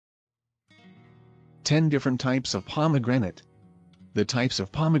10 different types of pomegranate. The types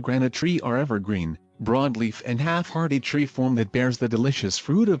of pomegranate tree are evergreen, broadleaf and half-hardy tree form that bears the delicious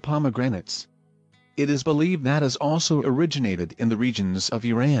fruit of pomegranates. It is believed that it also originated in the regions of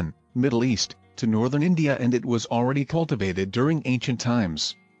Iran, Middle East, to northern India, and it was already cultivated during ancient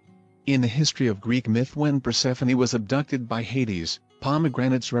times. In the history of Greek myth, when Persephone was abducted by Hades,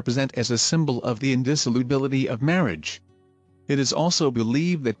 pomegranates represent as a symbol of the indissolubility of marriage. It is also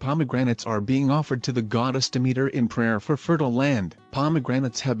believed that pomegranates are being offered to the goddess Demeter in prayer for fertile land.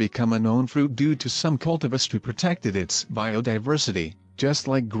 Pomegranates have become a known fruit due to some cultivars who protected its biodiversity, just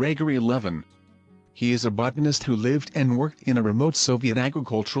like Gregory XI. He is a botanist who lived and worked in a remote Soviet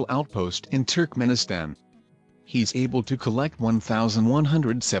agricultural outpost in Turkmenistan. He's able to collect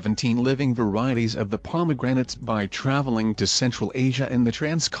 1,117 living varieties of the pomegranates by traveling to Central Asia and the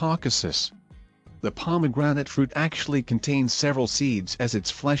Transcaucasus. The pomegranate fruit actually contains several seeds as its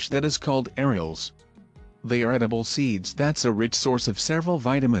flesh that is called areoles. They are edible seeds that's a rich source of several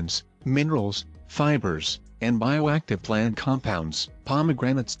vitamins, minerals, fibers, and bioactive plant compounds.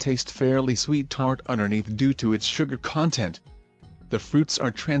 Pomegranates taste fairly sweet tart underneath due to its sugar content. The fruits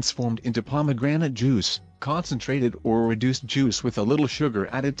are transformed into pomegranate juice, concentrated or reduced juice with a little sugar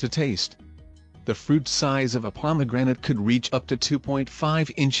added to taste. The fruit size of a pomegranate could reach up to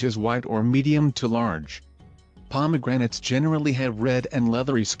 2.5 inches wide or medium to large. Pomegranates generally have red and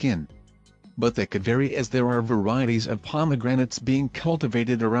leathery skin, but they could vary as there are varieties of pomegranates being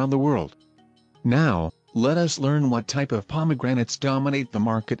cultivated around the world. Now, let us learn what type of pomegranates dominate the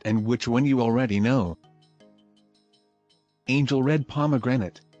market and which one you already know. Angel Red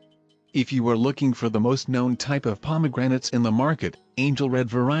Pomegranate. If you are looking for the most known type of pomegranates in the market, Angel Red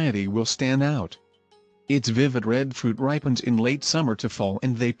variety will stand out. Its vivid red fruit ripens in late summer to fall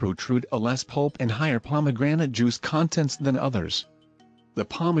and they protrude a less pulp and higher pomegranate juice contents than others. The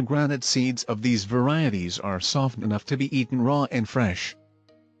pomegranate seeds of these varieties are soft enough to be eaten raw and fresh.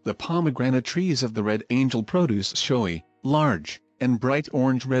 The pomegranate trees of the Red Angel produce showy, large, and bright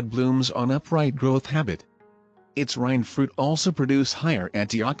orange-red blooms on upright growth habit. Its rind fruit also produce higher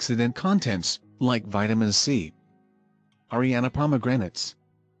antioxidant contents, like vitamin C. Ariana Pomegranates.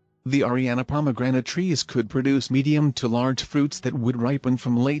 The Ariana pomegranate trees could produce medium to large fruits that would ripen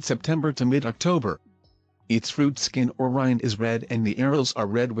from late September to mid-October. Its fruit skin or rind is red and the areoles are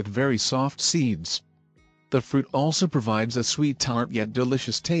red with very soft seeds. The fruit also provides a sweet tart yet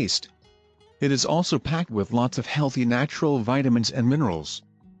delicious taste. It is also packed with lots of healthy natural vitamins and minerals.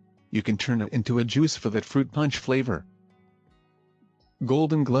 You can turn it into a juice for that fruit punch flavor.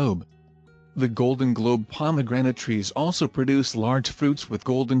 Golden Globe. The Golden Globe pomegranate trees also produce large fruits with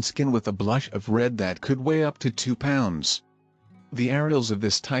golden skin with a blush of red that could weigh up to 2 pounds. The areoles of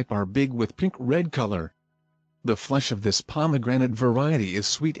this type are big with pink-red color. The flesh of this pomegranate variety is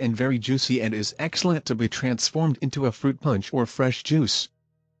sweet and very juicy and is excellent to be transformed into a fruit punch or fresh juice.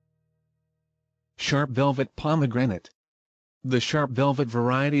 Sharp Velvet Pomegranate. The sharp velvet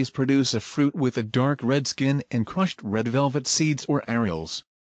varieties produce a fruit with a dark red skin and crushed red velvet seeds or areoles.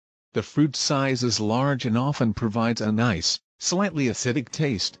 The fruit size is large and often provides a nice, slightly acidic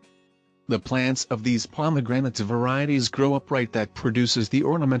taste. The plants of these pomegranate varieties grow upright that produces the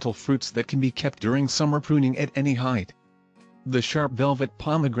ornamental fruits that can be kept during summer pruning at any height. The sharp velvet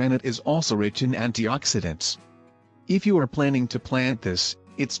pomegranate is also rich in antioxidants. If you are planning to plant this,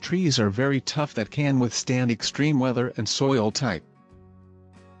 its trees are very tough that can withstand extreme weather and soil type.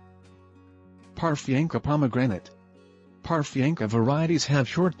 Parfianka Pomegranate. Parfianka varieties have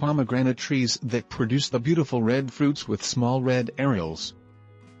short pomegranate trees that produce the beautiful red fruits with small red areoles.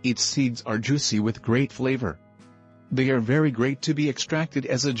 Its seeds are juicy with great flavor. They are very great to be extracted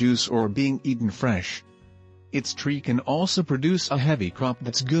as a juice or being eaten fresh. Its tree can also produce a heavy crop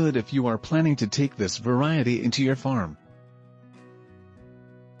that's good if you are planning to take this variety into your farm.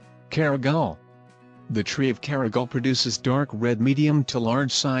 Caragal. The tree of Caragal produces dark red medium to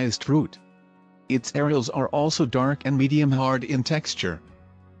large-sized fruit. Its areoles are also dark and medium hard in texture.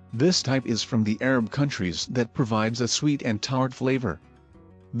 This type is from the Arab countries that provides a sweet and tart flavor.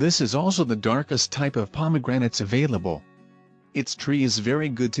 This is also the darkest type of pomegranates available. Its tree is very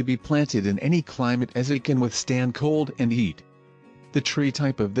good to be planted in any climate as it can withstand cold and heat. The tree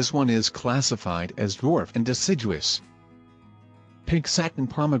type of this one is classified as dwarf and deciduous. Pink Satin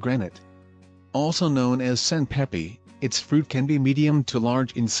Pomegranate. Also known as Senpepe, its fruit can be medium to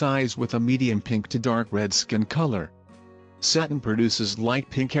large in size with a medium pink to dark red skin color. Satin produces light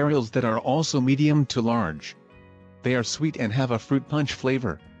pink areoles that are also medium to large. They are sweet and have a fruit punch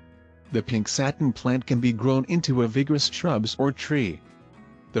flavor. The pink satin plant can be grown into a vigorous shrubs or tree.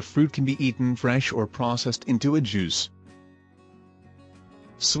 The fruit can be eaten fresh or processed into a juice.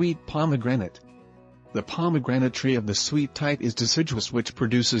 Sweet Pomegranate. The pomegranate tree of the sweet type is deciduous, which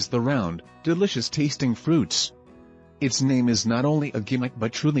produces the round, delicious-tasting fruits. Its name is not only a gimmick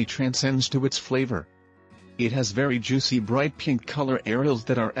but truly transcends to its flavor. It has very juicy bright pink color areoles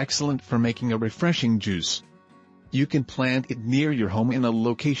that are excellent for making a refreshing juice. You can plant it near your home in a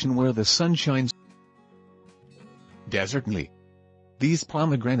location where the sun shines. Desertly. These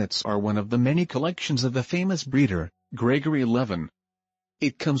pomegranates are one of the many collections of the famous breeder, Gregory Levin.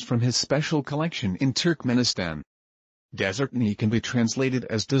 It comes from his special collection in Turkmenistan. Desertny can be translated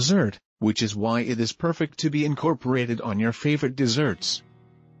as dessert, which is why it is perfect to be incorporated on your favorite desserts.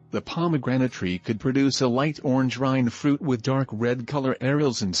 The pomegranate tree could produce a light orange rind fruit with dark red color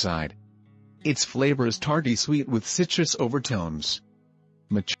areoles inside. Its flavor is tarty sweet with citrus overtones.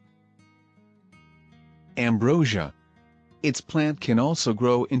 Ambrosia. Its plant can also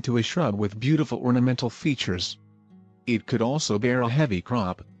grow into a shrub with beautiful ornamental features. It could also bear a heavy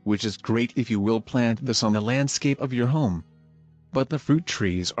crop, which is great if you will plant this on the landscape of your home. But the fruit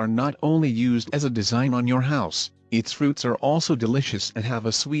trees are not only used as a design on your house, its fruits are also delicious and have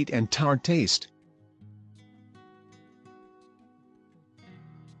a sweet and tart taste.